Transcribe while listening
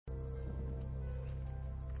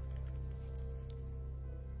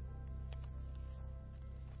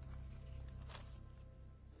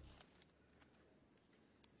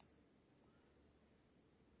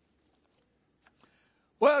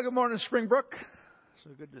Well, good morning, Springbrook.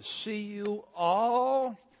 So good to see you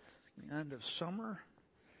all. The end of summer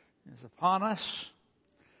is upon us.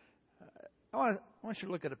 I want you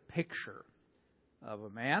to look at a picture of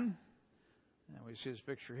a man. And we see his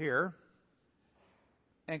picture here.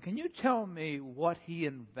 And can you tell me what he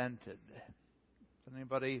invented? Does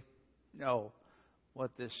anybody know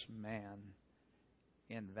what this man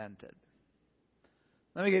invented?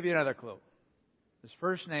 Let me give you another clue. His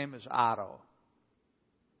first name is Otto.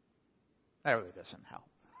 That really doesn't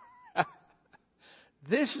help.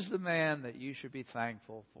 This is the man that you should be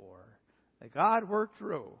thankful for, that God worked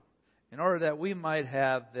through in order that we might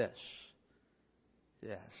have this.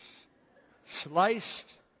 Yes. Sliced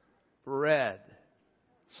bread.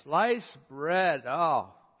 Sliced bread. Oh,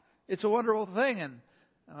 it's a wonderful thing. And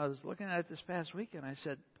I was looking at it this past weekend. I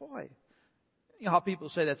said, boy, you know how people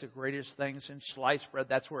say that's the greatest thing since sliced bread?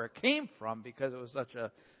 That's where it came from because it was such an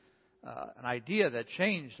idea that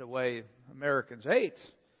changed the way Americans ate.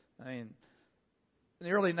 I mean, in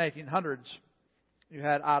the early 1900s, you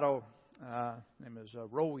had Otto, name is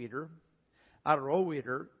Rohwedder, Otto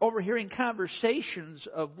Rohwedder, overhearing conversations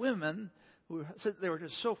of women who said they were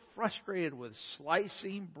just so frustrated with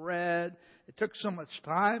slicing bread. It took so much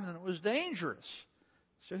time and it was dangerous.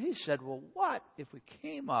 So he said, well, what if we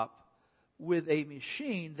came up with a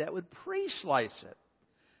machine that would pre-slice it?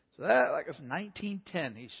 So that, like, it was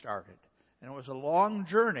 1910 he started. And it was a long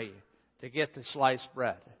journey to get to sliced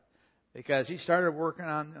bread. Because he started working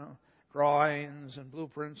on drawings and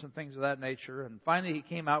blueprints and things of that nature. And finally he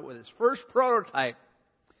came out with his first prototype.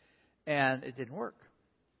 And it didn't work.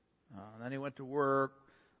 And then he went to work,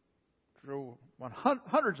 drew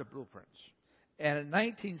hundreds of blueprints. And in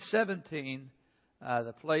 1917,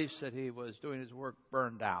 the place that he was doing his work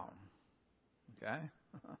burned down. Okay?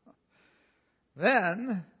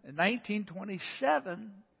 Then, in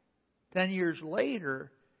 1927, 10 years later,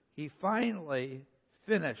 he finally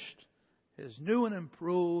finished his new and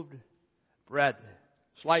improved bread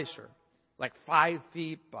slicer, like 5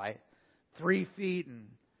 feet by 3 feet,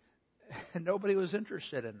 and nobody was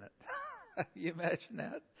interested in it. You imagine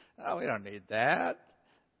that? Oh, we don't need that.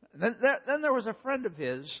 And then there was a friend of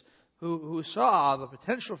his who saw the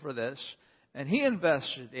potential for this, and he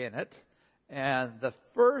invested in it, and the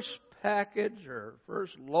first package or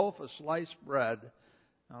first loaf of sliced bread,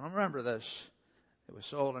 I don't remember this, it was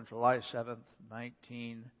sold on July 7th,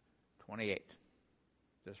 1928.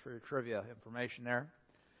 Just for your trivia information there.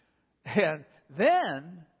 And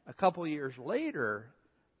then, a couple years later,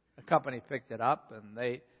 a company picked it up and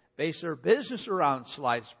they based their business around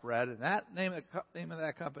sliced bread, and that name of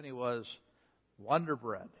that company was Wonder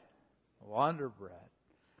Bread. Wonder Bread.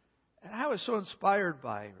 And I was so inspired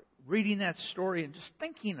by reading that story and just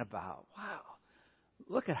thinking about, wow,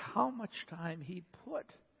 look at how much time he put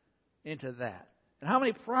into that. And how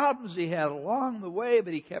many problems he had along the way,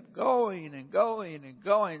 but he kept going and going and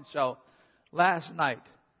going. So last night,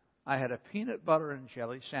 I had a peanut butter and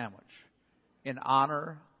jelly sandwich in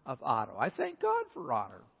honor of Otto. I thank God for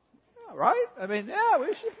honor. Yeah, right? I mean, yeah, we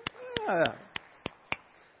should. Yeah.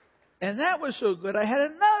 And that was so good. I had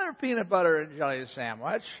another peanut butter and jelly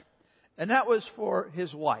sandwich. And that was for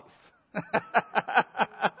his wife,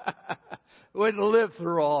 who had to live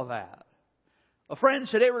through all that. Well,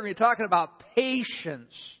 friends, today we're going to be talking about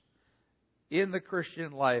patience in the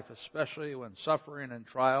Christian life, especially when suffering and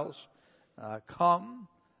trials come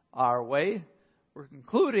our way. We're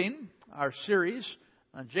concluding our series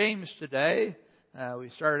on James today. We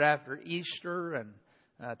started after Easter and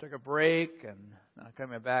took a break, and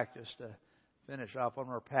coming back just to finish off one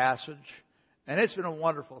more passage. And it's been a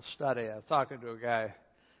wonderful study. I was talking to a guy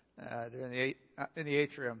in the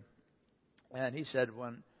atrium, and he said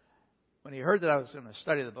when he heard that I was going to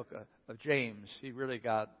study the book of James, he really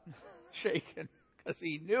got shaken because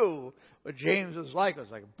he knew what James was like. It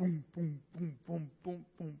was like boom, boom, boom, boom, boom,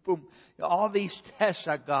 boom, boom. You know, all these tests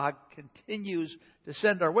that God continues to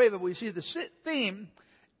send our way. But we see the theme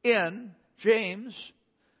in James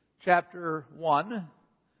chapter 1,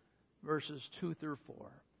 verses 2 through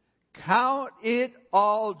 4. Count it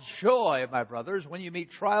all joy, my brothers, when you meet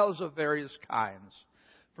trials of various kinds.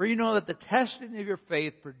 For you know that the testing of your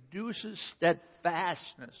faith produces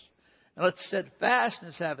steadfastness. And let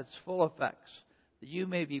steadfastness have its full effects, that you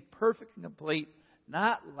may be perfect and complete,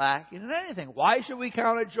 not lacking in anything. Why should we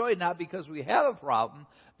count it joy? Not because we have a problem,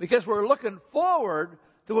 because we're looking forward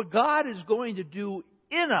to what God is going to do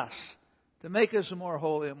in us to make us more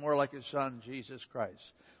holy and more like His Son, Jesus Christ.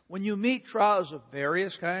 When you meet trials of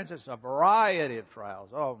various kinds, it's a variety of trials.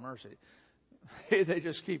 Oh, mercy. They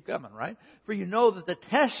just keep coming, right? For you know that the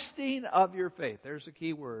testing of your faith, there's the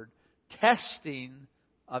key word, testing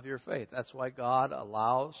of your faith. That's why God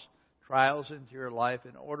allows trials into your life,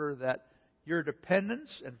 in order that your dependence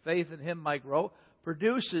and faith in Him might grow,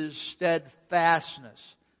 produces steadfastness.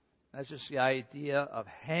 That's just the idea of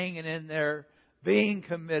hanging in there, being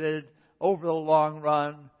committed over the long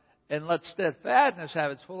run, and let steadfastness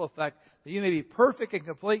have its full effect, that you may be perfect and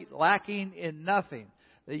complete, lacking in nothing.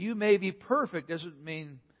 That you may be perfect doesn't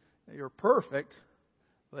mean that you're perfect,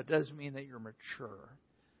 but it does mean that you're mature.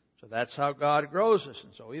 So that's how God grows us.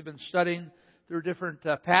 And so we've been studying through different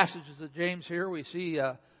passages of James here. We see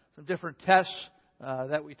some different tests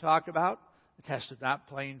that we talked about. The test of not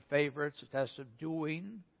playing favorites, the test of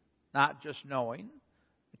doing, not just knowing,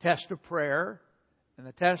 the test of prayer, and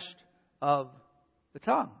the test of the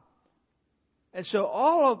tongue. And so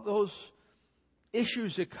all of those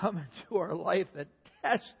issues that come into our life that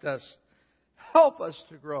test us help us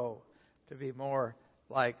to grow to be more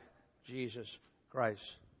like Jesus Christ.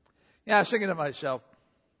 Yeah, I was thinking to myself,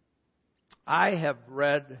 I have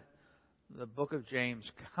read the book of James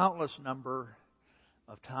countless number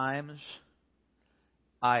of times.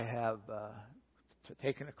 I have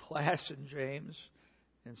taken a class in James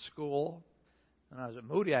in school. When I was at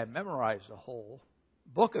Moody, I memorized the whole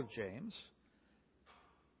book of James.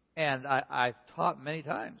 And I've taught many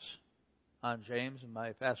times on James in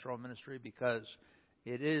my pastoral ministry, because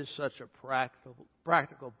it is such a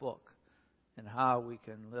practical book in how we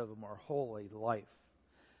can live a more holy life.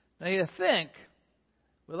 Now you think,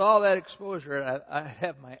 with all that exposure, I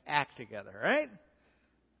have my act together, right?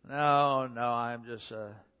 No, I'm just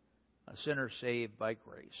a sinner saved by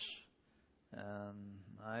grace. And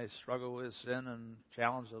I struggle with sin and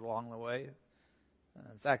challenges along the way.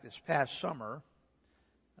 In fact, this past summer,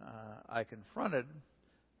 I confronted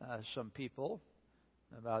some people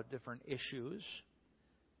about different issues,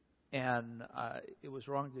 and it was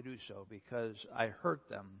wrong to do so, because I hurt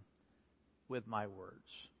them with my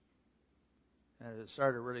words. And as it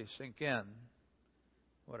started to really sink in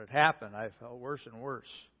what had happened, I felt worse and worse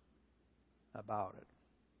about it.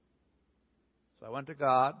 So I went to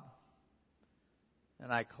God,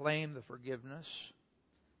 and I claimed the forgiveness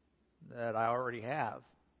that I already have.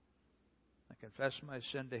 I confessed my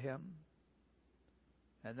sin to Him.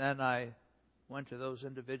 And then I went to those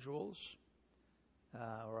individuals,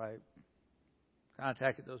 or I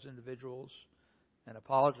contacted those individuals and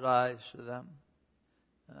apologized to them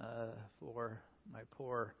for my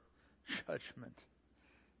poor judgment.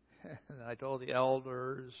 And I told the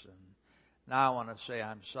elders, and now I want to say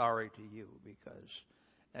I'm sorry to you, because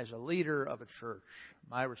as a leader of a church,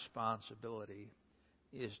 my responsibility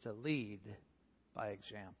is to lead by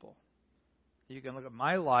example. You can look at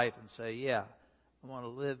my life and say, yeah, I want to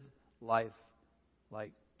live life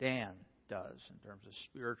like Dan does in terms of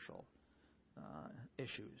spiritual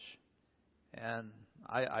issues. And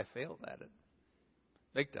I failed at it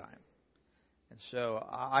big time. And so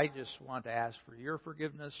I just want to ask for your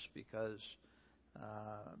forgiveness, because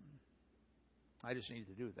I just need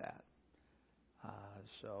to do that.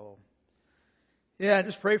 Yeah,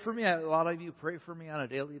 just pray for me. A lot of you pray for me on a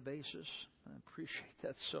daily basis. I appreciate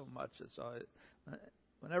that so much.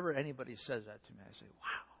 Whenever anybody says that to me, I say,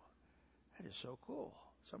 wow, that is so cool.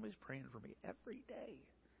 Somebody's praying for me every day.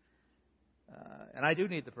 And I do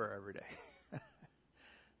need the prayer every day.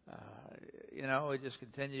 We just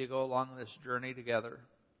continue to go along this journey together.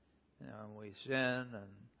 We sin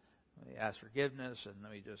and we ask forgiveness, and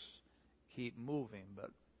we just keep moving.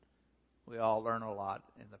 But we all learn a lot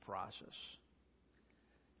in the process.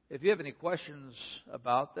 If you have any questions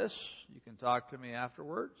about this, you can talk to me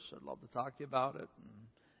afterwards. I'd love to talk to you about it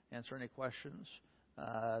and answer any questions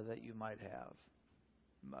that you might have.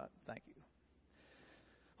 But thank you.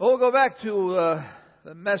 Well, we'll go back to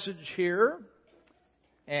the message here.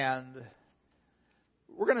 And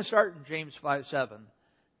we're going to start in James 5:7.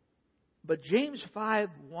 But James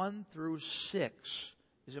 5:1-6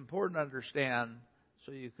 is important to understand,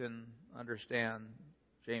 so you can understand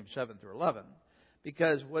James 7-11.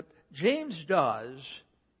 Because what James does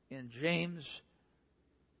in James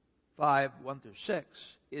 5:1-6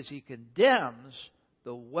 is he condemns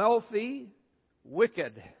the wealthy,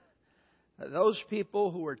 wicked, those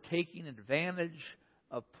people who are taking advantage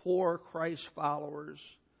of poor Christ followers,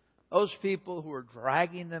 those people who are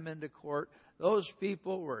dragging them into court, those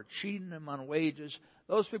people who are cheating them on wages,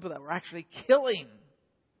 those people that were actually killing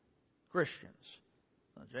Christians.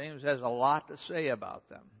 Now, James has a lot to say about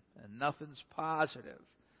them, and nothing's positive.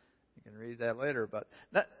 You can read that later. But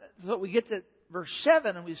so we get to verse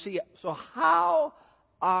 7, and we see, so how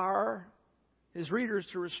are his readers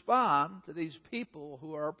to respond to these people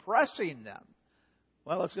who are oppressing them?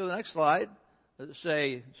 Well, let's go to the next slide. Does it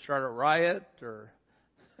say start a riot or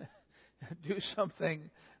do something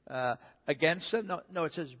against them. No,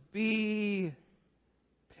 it says be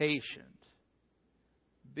patient.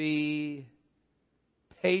 Be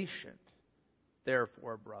patient,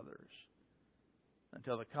 therefore, brothers,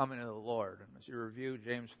 until the coming of the Lord. And as you review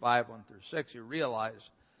James 5, 1 through 6, you realize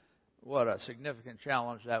what a significant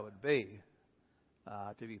challenge that would be,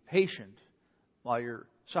 to be patient while you're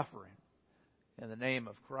suffering in the name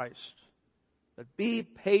of Christ. But be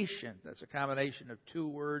patient. That's a combination of two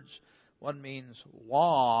words. One means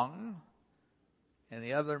long, and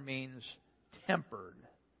the other means tempered.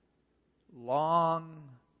 Long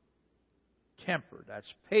tempered.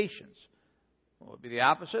 That's patience. What would be the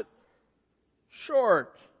opposite?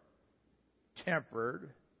 Short tempered.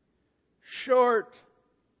 Short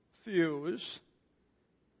fuse.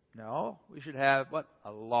 No, we should have what?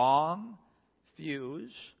 A long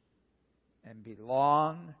fuse and be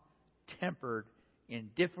long tempered in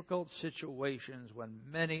difficult situations when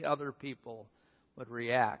many other people would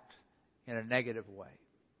react in a negative way.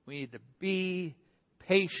 We need to be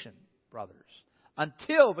patient, brothers,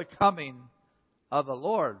 until the coming of the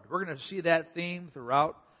Lord. We're going to see that theme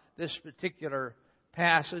throughout this particular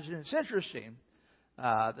passage. And it's interesting.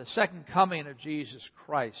 The second coming of Jesus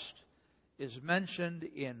Christ is mentioned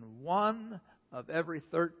in one of every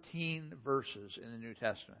 13 verses in the New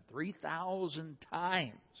Testament. 3,000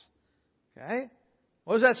 times. Okay?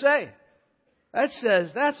 What does that say? That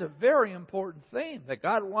says that's a very important theme, that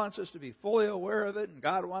God wants us to be fully aware of it, and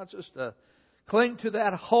God wants us to cling to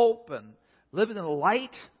that hope and live in the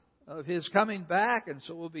light of His coming back, and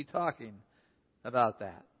so we'll be talking about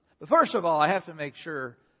that. But first of all, I have to make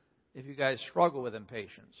sure if you guys struggle with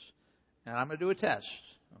impatience. And I'm going to do a test,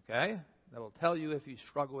 okay, that will tell you if you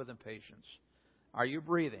struggle with impatience. Are you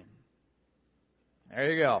breathing?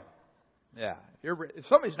 There you go. Yeah. If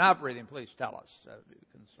somebody's not breathing, please tell us. That would be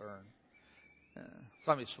a concern.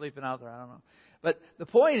 Somebody's sleeping out there, I don't know. But the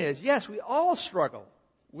point is, yes, we all struggle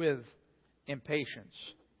with impatience.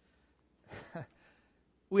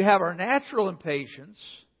 We have our natural impatience,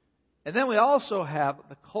 and then we also have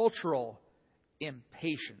the cultural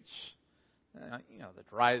impatience. The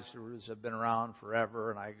drive-thrus have been around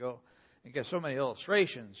forever, and I go and get so many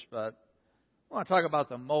illustrations, but I want to talk about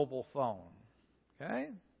the mobile phone. Okay?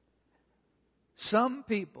 Some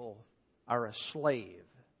people are a slave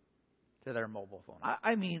to their mobile phone.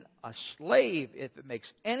 I mean a slave if it makes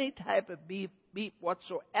any type of beep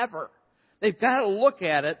whatsoever. They've got to look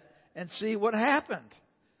at it and see what happened.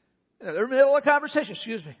 They're in the middle of a conversation.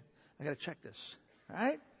 Excuse me. I got to check this.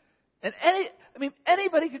 Right? And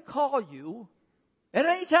anybody could call you at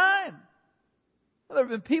any time. There have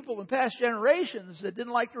been people in past generations that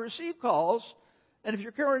didn't like to receive calls. And if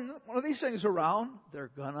you're carrying one of these things around,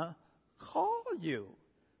 they're going to call you.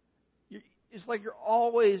 It's like you're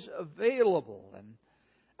always available. And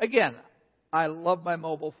again, I love my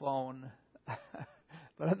mobile phone,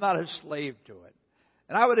 but I'm not a slave to it.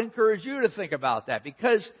 And I would encourage you to think about that,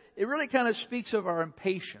 because it really kind of speaks of our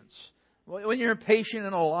impatience. When you're impatient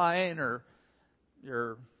in a line, or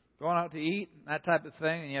you're going out to eat, that type of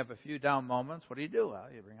thing, and you have a few down moments, what do? Well,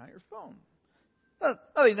 you bring out your phone.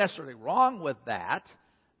 Nothing necessarily wrong with that,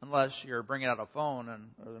 unless you're bringing out a phone and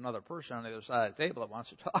there's another person on the other side of the table that wants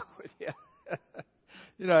to talk with you.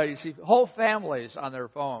 You see whole families on their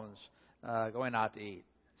phones going out to eat.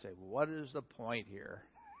 Say, what is the point here?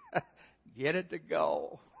 Get it to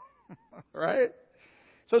go. Right?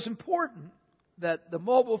 So it's important that the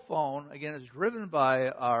mobile phone, again, is driven by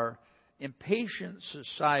our impatient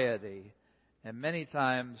society, and many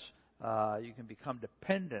times you can become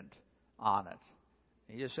dependent on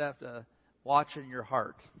it. You just have to watch in your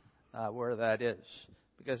heart where that is.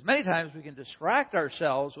 Because many times we can distract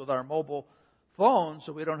ourselves with our mobile phone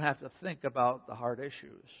so we don't have to think about the hard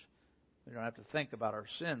issues. We don't have to think about our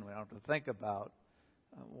sin. We don't have to think about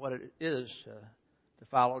what it is to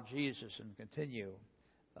follow Jesus and continue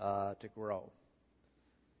to grow.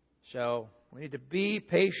 So we need to be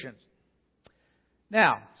patient.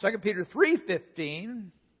 Now, 2 Peter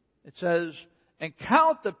 3:15, it says, "And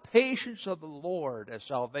count the patience of the Lord as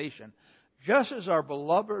salvation, just as our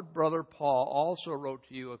beloved brother Paul also wrote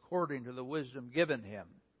to you according to the wisdom given him."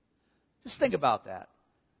 Just think about that.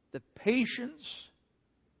 The patience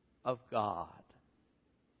of God.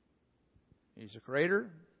 He's the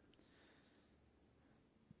Creator.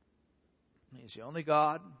 He's the only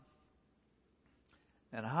God.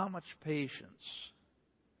 And how much patience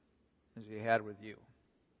has He had with you?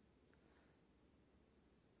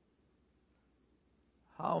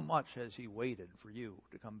 How much has He waited for you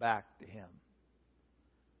to come back to Him?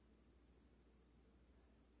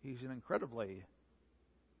 He's an incredibly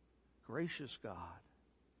gracious God.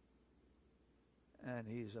 and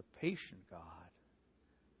He's a patient God.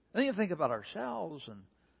 Then you think about ourselves, and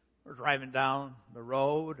we're driving down the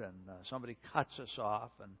road, and somebody cuts us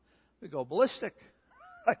off, and we go ballistic.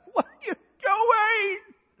 Like, what are you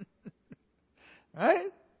doing?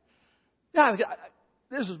 Right? Yeah,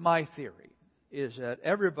 this is my theory, is that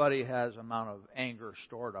everybody has an amount of anger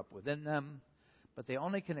stored up within them, but they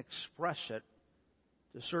only can express it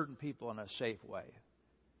to certain people in a safe way.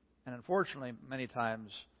 And unfortunately, many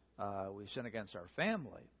times we sin against our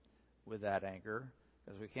family with that anger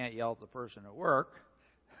because we can't yell at the person at work.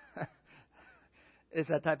 It's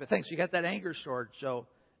that type of thing. So you got that anger stored. So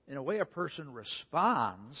in a way, a person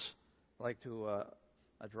responds, like to a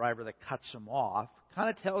driver that cuts them off, kind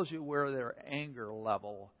of tells you where their anger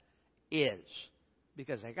level is.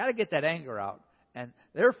 Because they got to get that anger out. And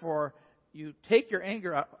therefore, you take your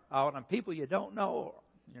anger out on people you don't know,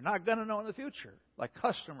 you're not going to know in the future. Like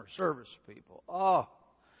customer service people. Oh.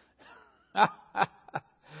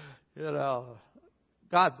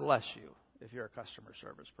 God bless you if you're a customer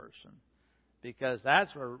service person. Because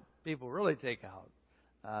that's where people really take out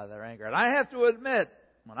their anger. And I have to admit,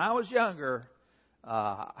 when I was younger,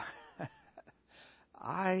 I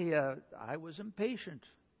was impatient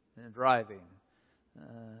in driving.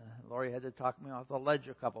 Lori had to talk me off the ledge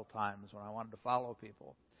a couple times when I wanted to follow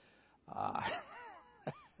people. I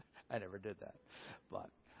never did that. But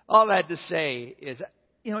all that to say is,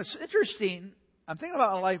 it's interesting. I'm thinking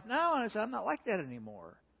about my life now, and I said, I'm not like that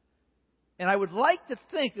anymore. And I would like to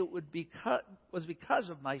think it was because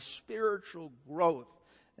of my spiritual growth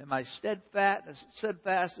and my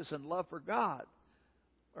steadfastness and love for God.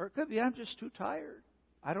 Or it could be I'm just too tired.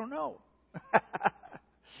 I don't know.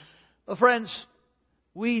 Well, friends,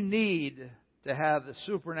 we need to have the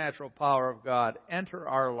supernatural power of God enter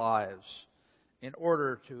our lives in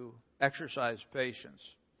order to exercise patience.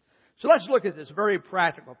 So let's look at this very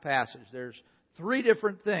practical passage. There's 3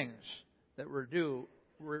 different things that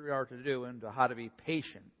we are to do into how to be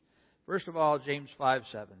patient. First of all, James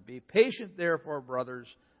 5:7. Be patient, therefore, brothers,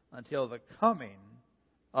 until the coming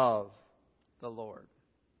of the Lord.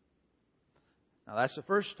 Now, that's the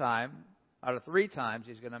first time out of 3 times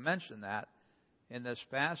he's going to mention that in this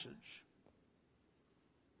passage.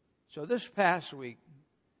 So this past week,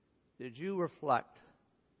 did you reflect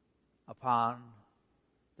upon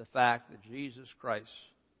the fact that Jesus Christ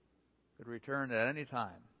could return at any time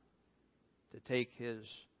to take His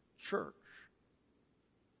church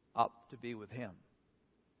up to be with Him?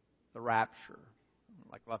 The rapture,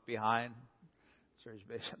 like Left Behind, series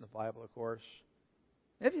based on the Bible, of course.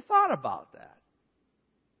 Have you thought about that?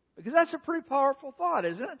 Because that's a pretty powerful thought,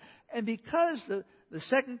 isn't it? And because the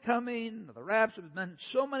second coming, the rapture, has been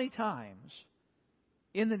so many times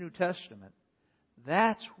in the New Testament,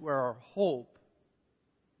 that's where our hope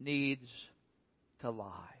needs to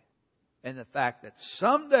lie. And the fact that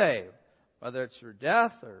someday, whether it's through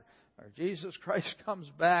death or Jesus Christ comes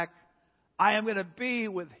back, I am going to be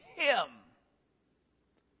with Him.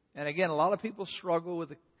 And again, a lot of people struggle with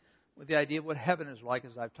the idea of what heaven is like,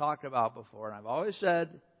 as I've talked about before. And I've always said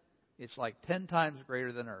it's like 10 times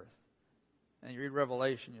greater than earth. And you read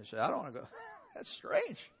Revelation, you say, I don't want to go. That's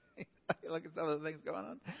strange. You look at some of the things going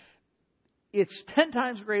on. It's 10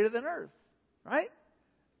 times greater than earth, right?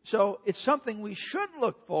 So it's something we should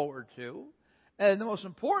look forward to. And the most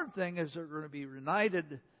important thing is that we're going to be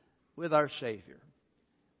reunited with our Savior,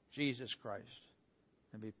 Jesus Christ,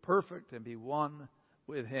 and be perfect and be one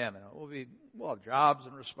with Him. And it will be, jobs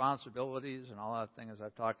and responsibilities and all that thing, as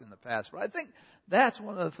I've talked in the past. But I think that's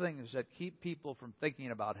one of the things that keep people from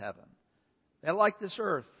thinking about heaven. They like this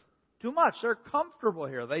earth too much. They're comfortable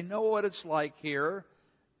here. They know what it's like here.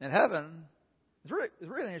 In heaven, it's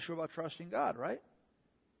really an issue about trusting God, right?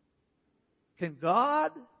 Can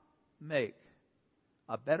God make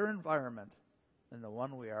a better environment than the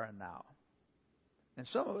one we are in now? And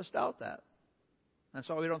some of us doubt that. And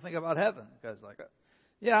so we don't think about heaven. Because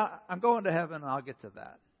I'm going to heaven and I'll get to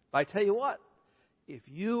that. But I tell you what, if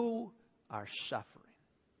you are suffering,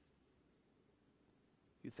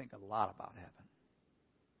 you think a lot about heaven.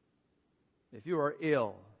 If you are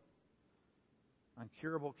ill,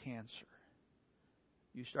 incurable cancer,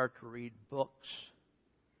 you start to read books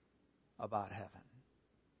about heaven.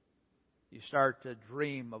 You start to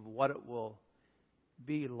dream of what it will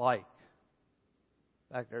be like.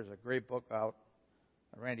 In fact, there's a great book out,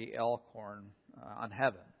 Randy Alcorn, on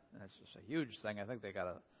heaven. And it's just a huge thing. I think they got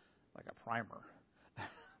a primer.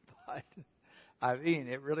 But I mean,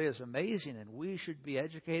 it really is amazing, and we should be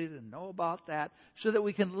educated and know about that so that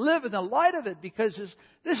we can live in the light of it, because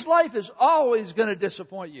this life is always going to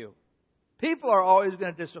disappoint you. People are always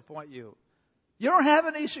going to disappoint you. You don't have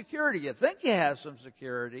any security. You think you have some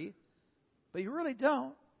security, but you really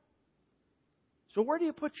don't. So where do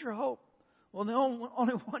you put your hope? Well, the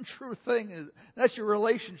only one true thing is that's your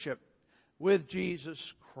relationship with Jesus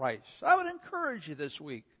Christ. I would encourage you this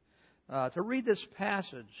week to read this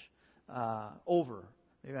passage over,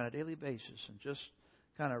 maybe on a daily basis, and just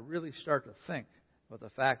kind of really start to think about the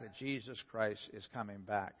fact that Jesus Christ is coming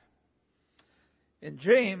back. In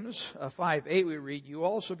James 5:8 we read, "You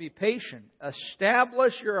also be patient.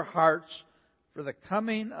 Establish your hearts, for the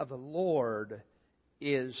coming of the Lord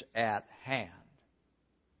is at hand."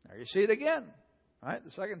 There you see it again, right?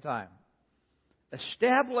 The second time.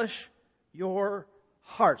 Establish your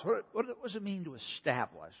hearts. What does it mean to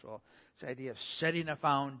establish? Well, it's the idea of setting a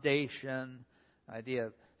foundation, the idea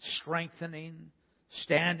of strengthening,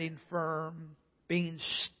 standing firm, being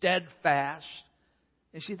steadfast.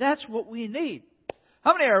 You see, that's what we need.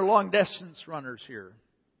 How many are long-distance runners here?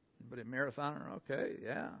 Anybody a marathoner? Okay,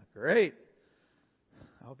 yeah, great.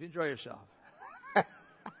 I hope you enjoy yourself.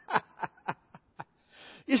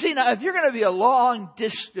 You see, now, if you're going to be a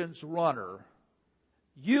long-distance runner,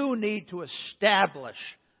 you need to establish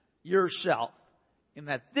yourself in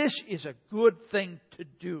that this is a good thing to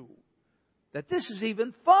do. That this is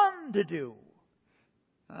even fun to do.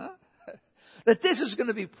 Huh? That this is going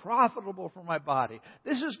to be profitable for my body.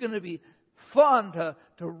 This is going to be fun to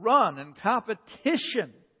run in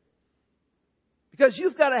competition. Because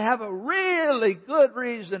you've got to have a really good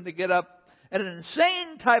reason to get up at an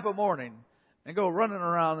insane type of morning and go running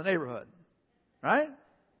around the neighborhood. Right?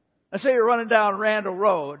 Let's say you're running down Randall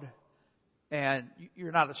Road and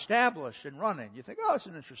you're not established in running. You think, oh, it's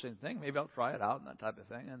an interesting thing. Maybe I'll try it out and that type of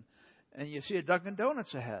thing. And you see a Dunkin'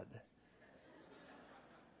 Donuts ahead.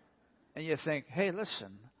 And you think, hey,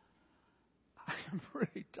 listen, I'm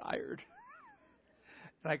pretty tired.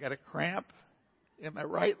 And I got a cramp in my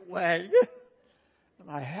right leg.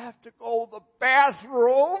 And I have to go to the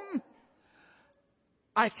bathroom.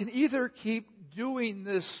 I can either keep doing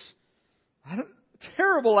this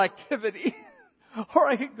terrible activity, or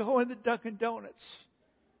I can go into Dunkin' Donuts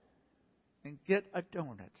and get a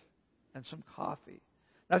donut and some coffee.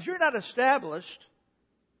 Now, if you're not established,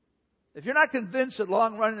 if you're not convinced that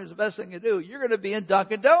long running is the best thing to do, you're going to be in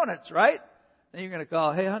Dunkin' Donuts, right? Then you're going to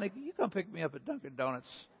call, hey, honey, can you come pick me up at Dunkin' Donuts?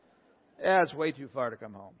 Yeah, it's way too far to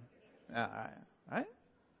come home. Yeah, right?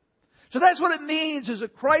 So that's what it means as a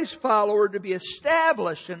Christ follower to be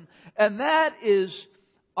established. And that is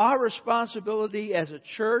our responsibility as a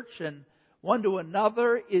church and one to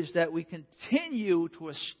another, is that we continue to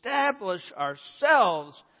establish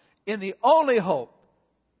ourselves in the only hope.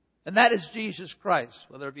 And that is Jesus Christ.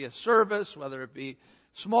 Whether it be a service, whether it be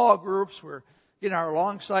small groups, we're getting our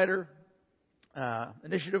Alongsider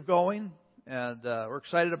initiative going. And we're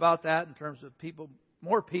excited about that in terms of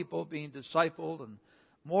more people being discipled and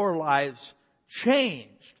more lives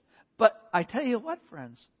changed. But I tell you what,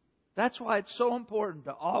 friends, that's why it's so important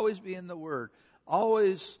to always be in the Word.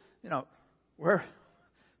 Always, whenever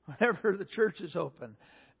the church is open.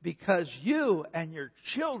 Because you and your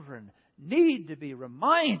children need to be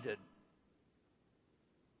reminded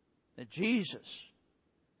that Jesus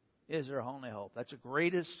is their only hope. That's the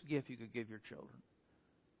greatest gift you could give your children.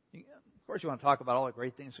 Of course, you want to talk about all the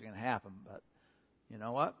great things that can happen, but you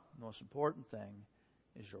know what? The most important thing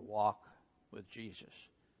is your walk with Jesus.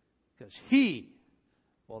 Because He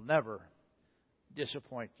will never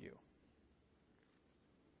disappoint you.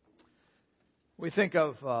 We think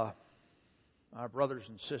of our brothers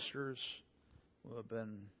and sisters who have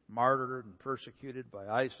been martyred and persecuted by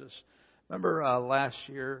ISIS. Remember last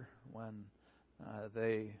year when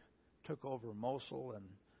they took over Mosul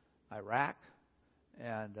in Iraq?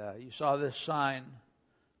 And you saw this sign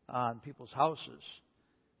on people's houses.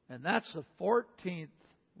 And that's the 14th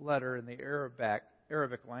letter in the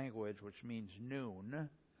Arabic language, which means noon.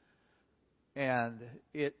 And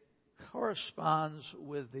it corresponds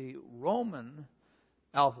with the Roman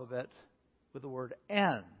alphabet with the word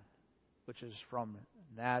N, which is from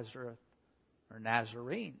Nazareth or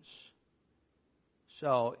Nazarenes.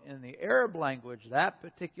 So in the Arab language, that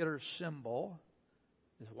particular symbol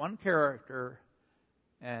is one character,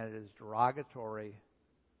 and it is derogatory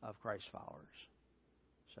of Christ followers.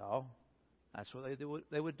 So that's what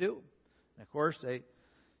they would do. And of course, they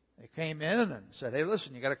came in and said, hey,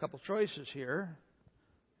 listen, you got a couple choices here.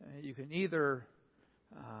 You can either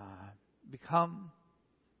become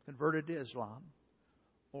converted to Islam,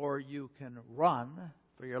 or you can run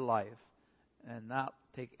for your life and not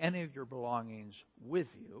take any of your belongings with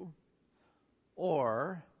you,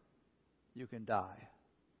 or you can die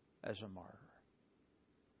as a martyr.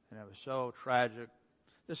 And it was so tragic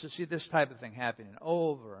just to see this type of thing happening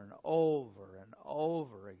over and over and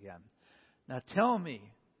over again. Now tell me,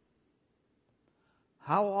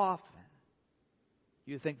 How often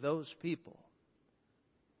do you think those people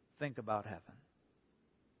think about heaven?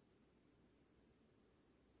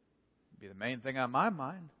 It'd be the main thing on my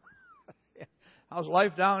mind. How's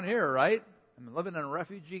life down here, right? I'm living in a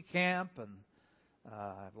refugee camp, and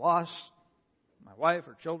I've lost my wife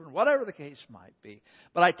or children, whatever the case might be.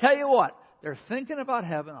 But I tell you what, they're thinking about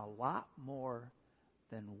heaven a lot more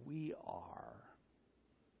than we are.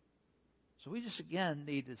 So we just again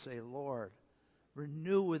need to say, Lord,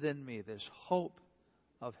 renew within me this hope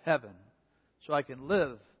of heaven so I can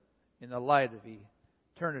live in the light of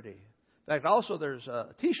eternity. In fact, also there's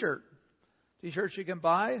T-shirts you can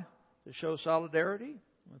buy to show solidarity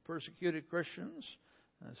with persecuted Christians.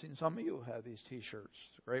 I've seen some of you have these T-shirts.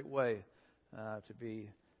 It's a great way to be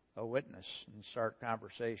a witness and start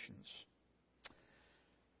conversations.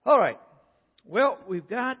 All right. Well, we've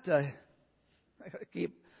got to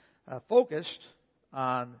keep focused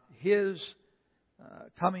on His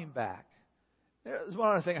coming back. There's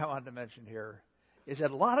one other thing I wanted to mention here, is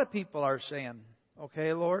that a lot of people are saying,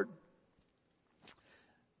 okay, Lord,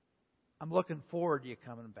 I'm looking forward to you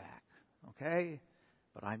coming back, okay?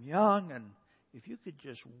 But I'm young, and if you could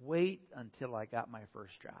just wait until I got my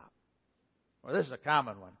first job. Well, this is a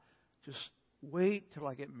common one. Just wait till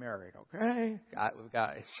I get married, okay?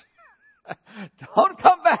 Guys, don't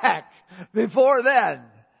come back before then.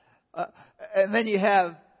 And then you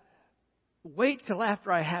have, wait till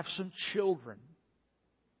after I have some children.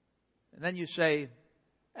 And then you say,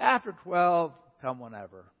 after 12, come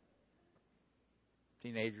whenever.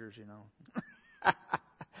 Teenagers, you know.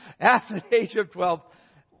 After the age of 12,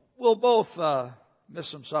 we'll both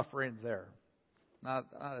miss some suffering there. Not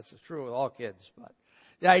that's true with all kids, but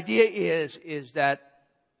the idea is that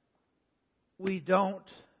we don't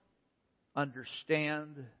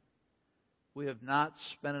understand. We have not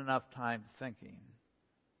spent enough time thinking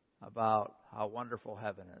about how wonderful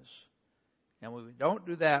heaven is. And when we don't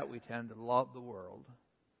do that, we tend to love the world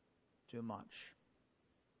too much.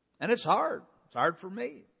 And it's hard. It's hard for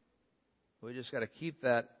me. We just got to keep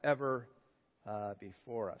that ever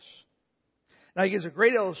before us. Now, he gives a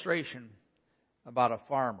great illustration about a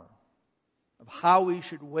farmer, of how we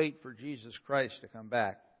should wait for Jesus Christ to come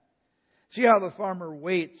back. See how the farmer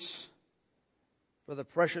waits for the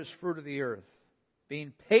precious fruit of the earth,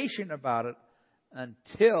 being patient about it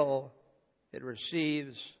until it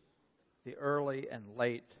receives the early and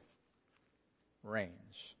late rains.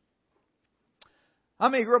 How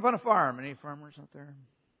many grew up on a farm? Any farmers out there?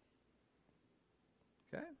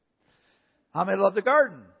 Okay. How many love the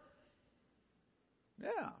garden? Yeah,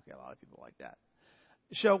 okay, a lot of people like that.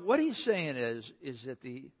 So what he's saying is that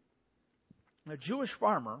the Jewish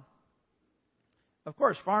farmer, of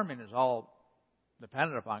course, farming is all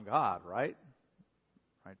dependent upon God, right?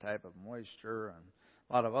 Right type of moisture and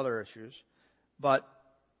a lot of other issues. But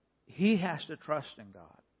he has to trust in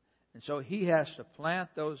God. And so he has to plant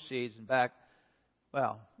those seeds. In fact,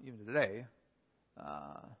 well, even today,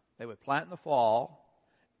 they would plant in the fall,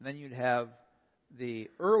 and then you'd have the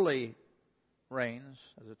early rains,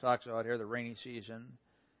 as it talks about here, the rainy season,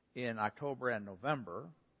 in October and November,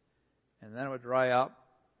 and then it would dry up,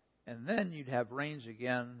 and then you'd have rains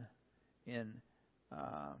again in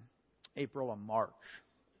April and March,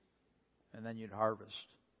 and then you'd harvest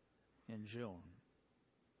in June.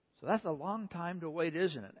 So that's a long time to wait,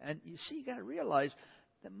 isn't it? And you see, you got to realize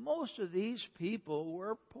that most of these people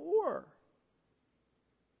were poor.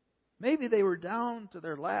 Maybe they were down to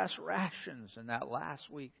their last rations in that last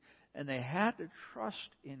week, and they had to trust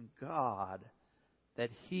in God that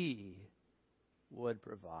He would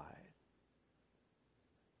provide.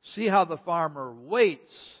 See how the farmer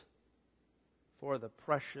waits for the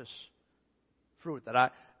precious fruit.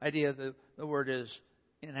 That idea, the word is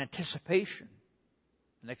in anticipation,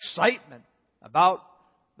 an excitement about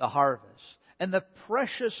the harvest and the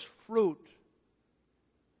precious fruit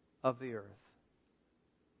of the earth.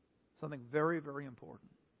 Something very, very important.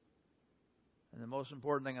 And the most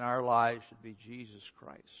important thing in our lives should be Jesus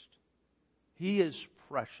Christ. He is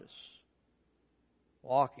precious.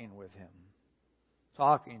 Walking with Him,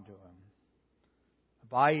 talking to Him,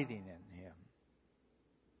 abiding in Him.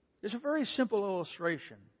 It's a very simple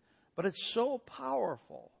illustration, but it's so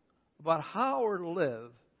powerful about how we're to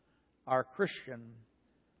live our Christian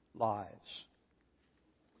lives.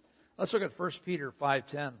 Let's look at 1 Peter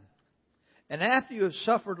 5:10. And after you have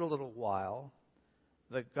suffered a little while,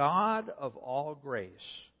 the God of all grace,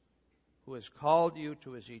 who has called you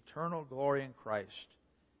to His eternal glory in Christ,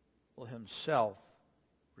 will Himself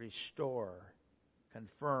restore,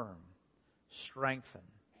 confirm, strengthen,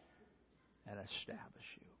 and establish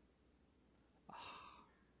you.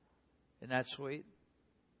 Isn't that sweet?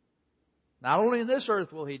 Not only in this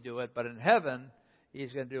earth will He do it, but in heaven,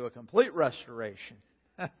 He's going to do a complete restoration.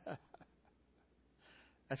 That's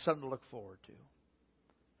something to look forward to.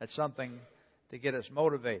 That's something to get us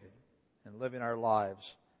motivated in living our lives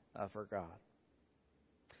for God.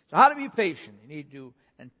 So how to be patient? You need to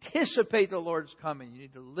anticipate the Lord's coming. You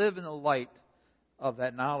need to live in the light of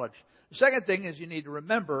that knowledge. The second thing is you need to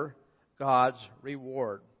remember God's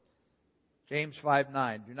reward. James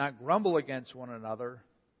 5:9, do not grumble against one another,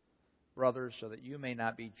 brothers, so that you may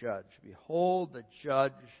not be judged. Behold, the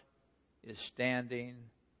judge is standing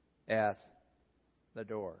at the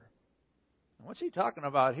door. And what's he talking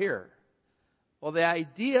about here? Well, the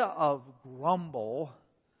idea of grumble,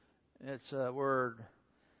 it's a word,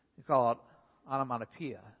 you call it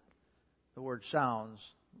onomatopoeia. The word sounds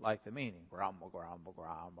like the meaning. Grumble, grumble,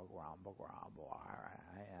 grumble, grumble, grumble.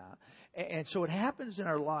 And so it happens in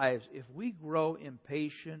our lives, if we grow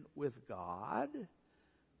impatient with God,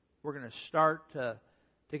 we're going to start to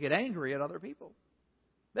get angry at other people.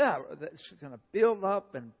 Yeah, it's going to build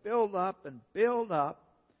up and build up and build up.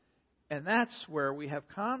 And that's where we have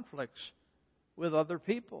conflicts with other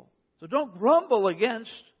people. So don't grumble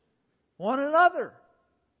against one another.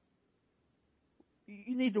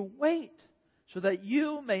 You need to wait so that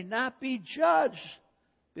you may not be judged.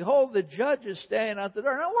 Behold, the judge is standing at the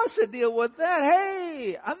door. Now, what's the deal with that?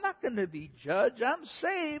 Hey, I'm not going to be judged. I'm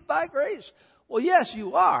saved by grace. Well, yes,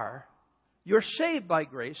 you are. You're saved by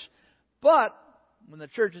grace. But when the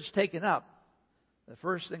church is taken up, the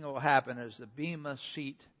first thing that will happen is the Bema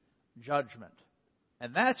Seat judgment.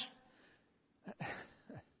 And that's,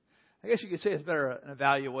 I guess you could say it's better an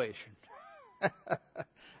evaluation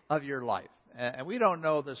of your life. And we don't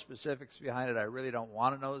know the specifics behind it. I really don't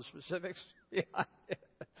want to know the specifics behind it.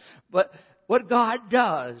 But what God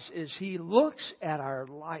does is He looks at our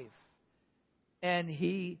life and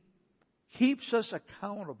He keeps us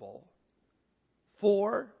accountable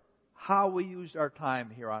for how we used our time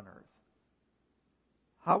here on earth.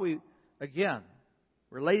 How we, again,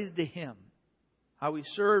 related to Him. How we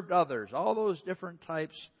served others. All those different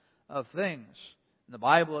types of things. In the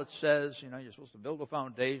Bible it says, you're supposed to build a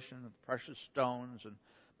foundation of precious stones.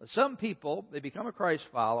 But some people, they become a Christ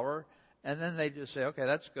follower, and then they just say, okay,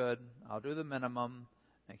 that's good. I'll do the minimum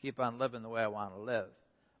and keep on living the way I want to live.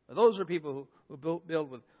 But those are people who build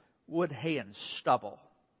with wood, hay, and stubble.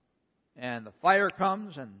 And the fire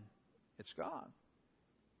comes and it's gone.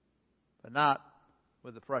 But not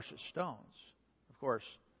with the precious stones. Of course,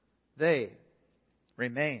 they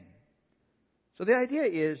remain. So the idea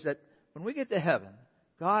is that when we get to heaven,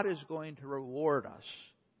 God is going to reward us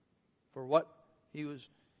for what He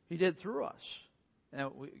did through us.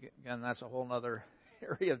 And again, that's a whole other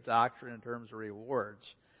area of doctrine in terms of rewards.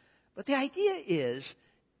 But the idea is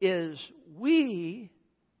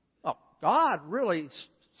God really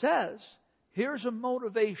says, here's a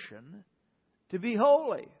motivation to be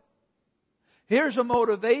holy. Here's a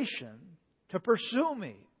motivation to pursue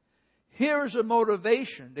me. Here's a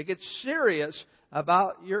motivation to get serious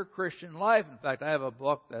about your Christian life. In fact, I have a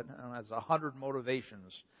book that has 100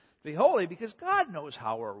 motivations to be holy because God knows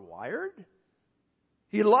how we're wired.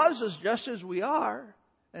 He loves us just as we are,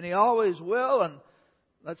 and He always will. And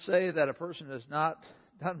let's say that a person has not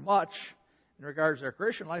done much in regards to their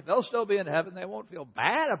Christian life. They'll still be in heaven. They won't feel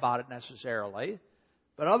bad about it necessarily.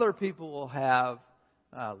 But other people will have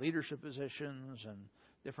leadership positions and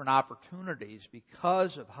different opportunities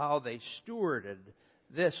because of how they stewarded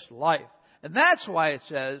this life. And that's why it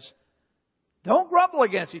says, don't grumble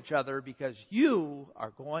against each other because you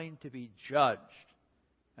are going to be judged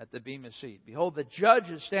at the Bema Seat. Behold, the judge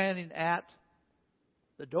is standing at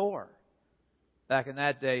the door. Back in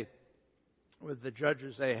that day, with the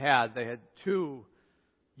judges they had two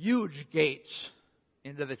huge gates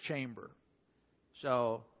into the chamber.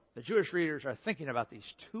 So the Jewish readers are thinking about these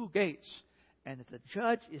two gates, and that the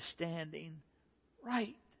judge is standing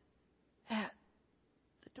right at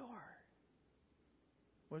the door.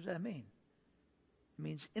 What does that mean? It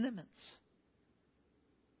means intimacy.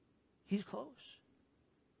 He's close.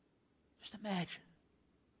 Just imagine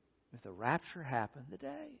if the rapture happened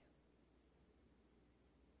today.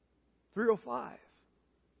 3:05.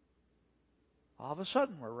 All of a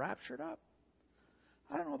sudden, we're raptured up.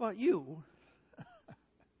 I don't know about you,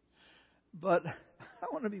 but I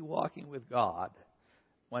want to be walking with God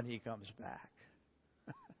when He comes back.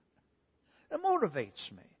 It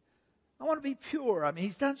motivates me. I want to be pure. I mean,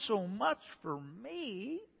 He's done so much for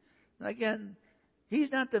me. And again,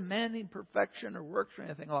 He's not demanding perfection or works or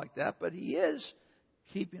anything like that, but He is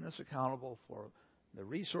keeping us accountable for the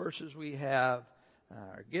resources we have,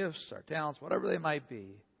 our gifts, our talents, whatever they might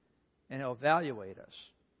be, and He'll evaluate us.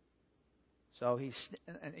 So he's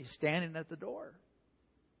standing at the door.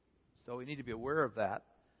 So we need to be aware of that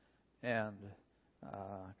and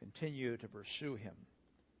continue to pursue him.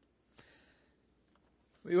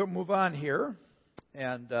 We will move on here.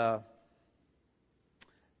 And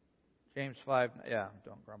James 5,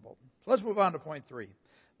 don't grumble. So let's move on to point 3.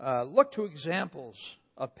 Look to examples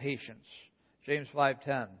of patience. James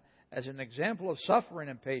 5:10. As an example of suffering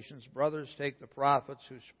and patience, brothers, take the prophets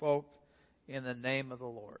who spoke in the name of the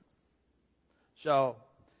Lord. So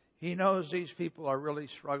he knows these people are really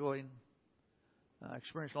struggling,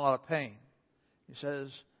 experiencing a lot of pain. He says,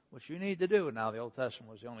 what you need to do, now the Old Testament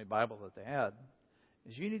was the only Bible that they had,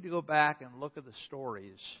 is you need to go back and look at the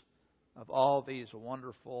stories of all these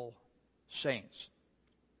wonderful saints.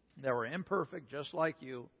 They were imperfect just like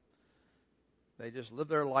you. They just lived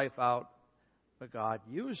their life out, but God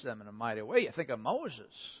used them in a mighty way. You think of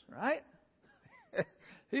Moses, right?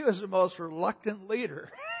 He was the most reluctant leader.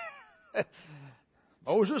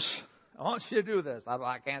 Moses, I want you to do this.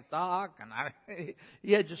 I can't talk. And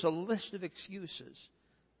he had just a list of excuses.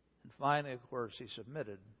 And finally, of course, he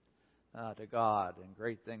submitted to God, and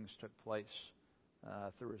great things took place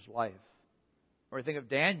through his life. Or you think of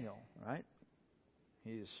Daniel, right?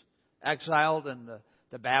 He's exiled into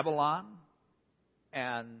Babylon,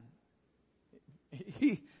 and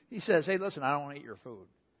he says, hey, listen, I don't want to eat your food.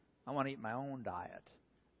 I want to eat my own diet.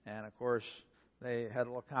 And, of course, they had a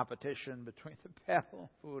little competition between the Babylon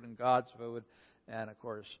food and God's food. And, of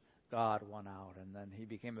course, God won out. And then he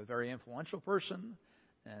became a very influential person.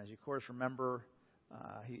 And as you, of course, remember,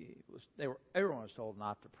 everyone was told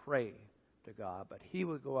not to pray to God. But he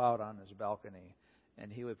would go out on his balcony,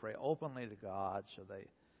 and he would pray openly to God. So they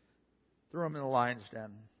threw him in the lion's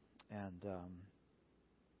den, and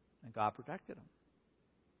God protected him.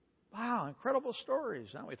 Wow, incredible stories.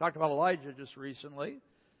 Huh? We talked about Elijah just recently,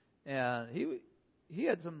 and he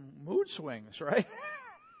had some mood swings, right?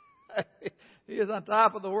 He was on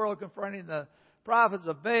top of the world confronting the prophets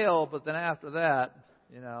of Baal, but then after that,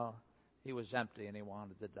 he was empty and he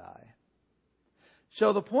wanted to die.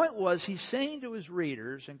 So the point was, he's saying to his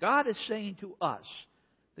readers, and God is saying to us,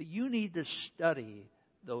 that you need to study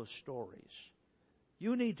those stories.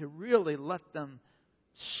 You need to really let them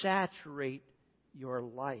saturate your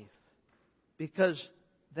life. Because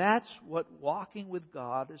that's what walking with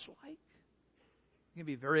God is like. It can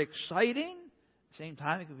be very exciting. At the same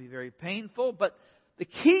time, it can be very painful. But the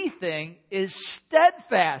key thing is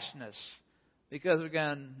steadfastness. Because,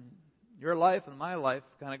 again, your life and my life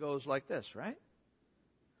kind of goes like this, right?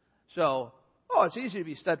 So, it's easy to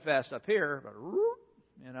be steadfast up here, but,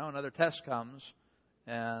 another test comes,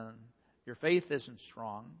 and your faith isn't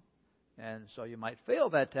strong. And so you might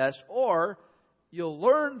fail that test, or you'll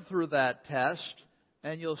learn through that test,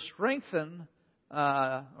 and you'll strengthen,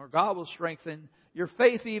 or God will strengthen your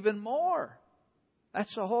faith even more.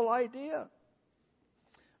 That's the whole idea.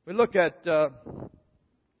 We look at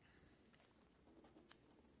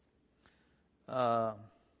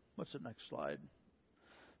what's the next slide?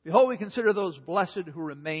 Behold, we consider those blessed who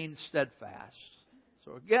remain steadfast.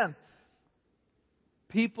 So again,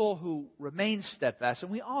 people who remain steadfast,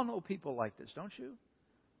 and we all know people like this, don't you?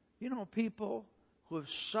 You know people who have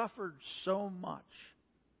suffered so much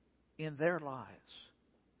in their lives.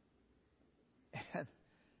 And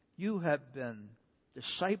you have been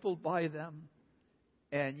discipled by them.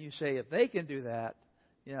 And you say, if they can do that,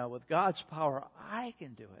 with God's power, I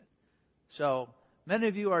can do it. So many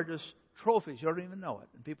of you are just trophies. You don't even know it.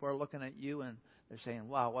 And people are looking at you and they're saying,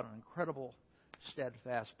 wow, what an incredible,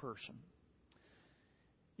 steadfast person.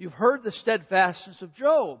 You've heard the steadfastness of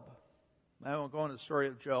Job. I won't go into the story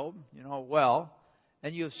of Job, well.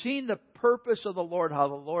 And you've seen the purpose of the Lord, how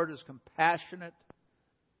the Lord is compassionate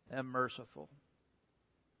and merciful.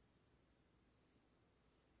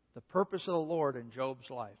 The purpose of the Lord in Job's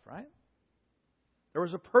life, right? There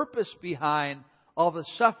was a purpose behind all the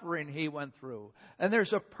suffering he went through. And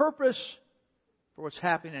there's a purpose for what's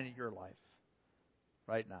happening in your life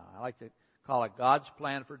right now. I like to call it God's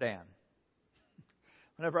plan for Dan.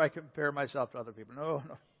 Whenever I compare myself to other people, no,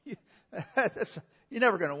 you're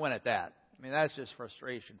never going to win at that. I mean, that's just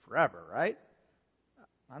frustration forever, right?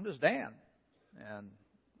 I'm just Dan. And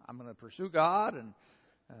I'm going to pursue God and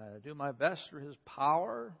do my best through His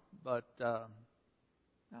power. But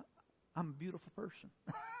I'm a beautiful person.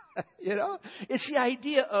 It's the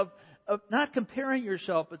idea of not comparing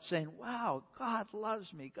yourself, but saying, wow, God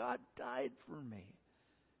loves me. God died for me.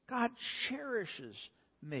 God cherishes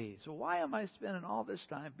me. So why am I spending all this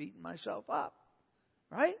time beating myself up?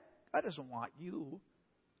 Right? God doesn't want you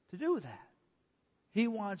to do that. He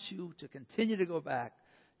wants you to continue to go back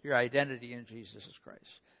to your identity in Jesus Christ.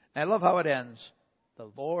 And I love how it ends.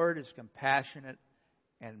 The Lord is compassionate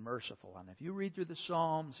and merciful. And if you read through the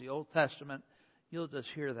Psalms, the Old Testament, you'll just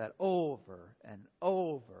hear that over and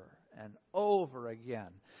over and over again.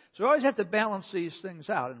 So we always have to balance these things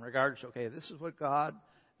out in regards to, okay, this is what God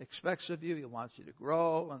expects of you. He wants you to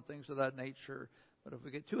grow and things of that nature. But if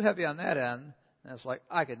we get too heavy on that end, then it's like,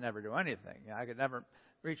 I could never do anything. I could never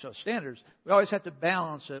reach those standards. We always have to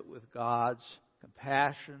balance it with God's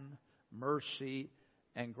compassion, mercy,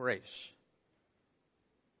 and grace.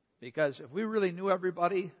 Because if we really knew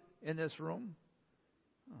everybody in this room,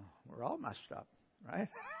 we're all messed up, right?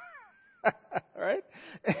 Right?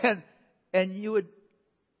 And you would.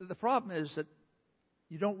 The problem is that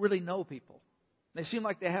you don't really know people. They seem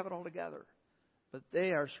like they have it all together, but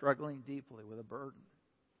they are struggling deeply with a burden.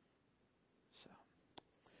 So,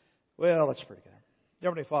 well, let's pray again.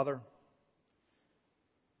 Dear Heavenly Father,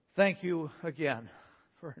 thank you again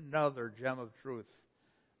for another gem of truth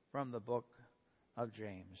from the book of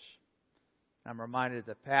James. I'm reminded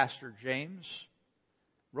that Pastor James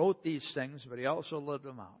wrote these things, but he also lived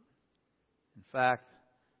them out. In fact,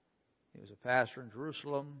 he was a pastor in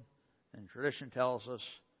Jerusalem, and tradition tells us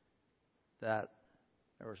that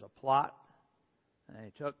there was a plot, and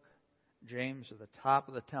they took James to the top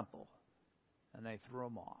of the temple, and they threw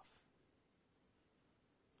him off.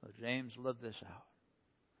 So James lived this out.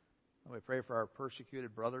 And we pray for our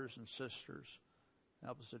persecuted brothers and sisters.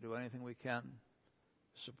 Help us to do anything we can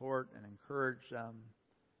to support and encourage them.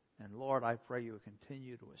 And Lord, I pray you would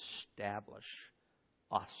continue to establish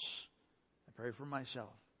us. I pray for myself.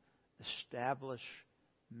 Establish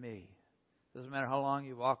me. Doesn't matter how long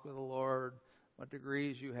you walk with the Lord, what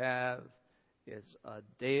degrees you have. It's a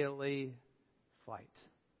daily fight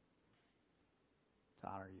to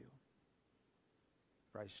honor you.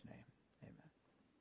 In Christ's name.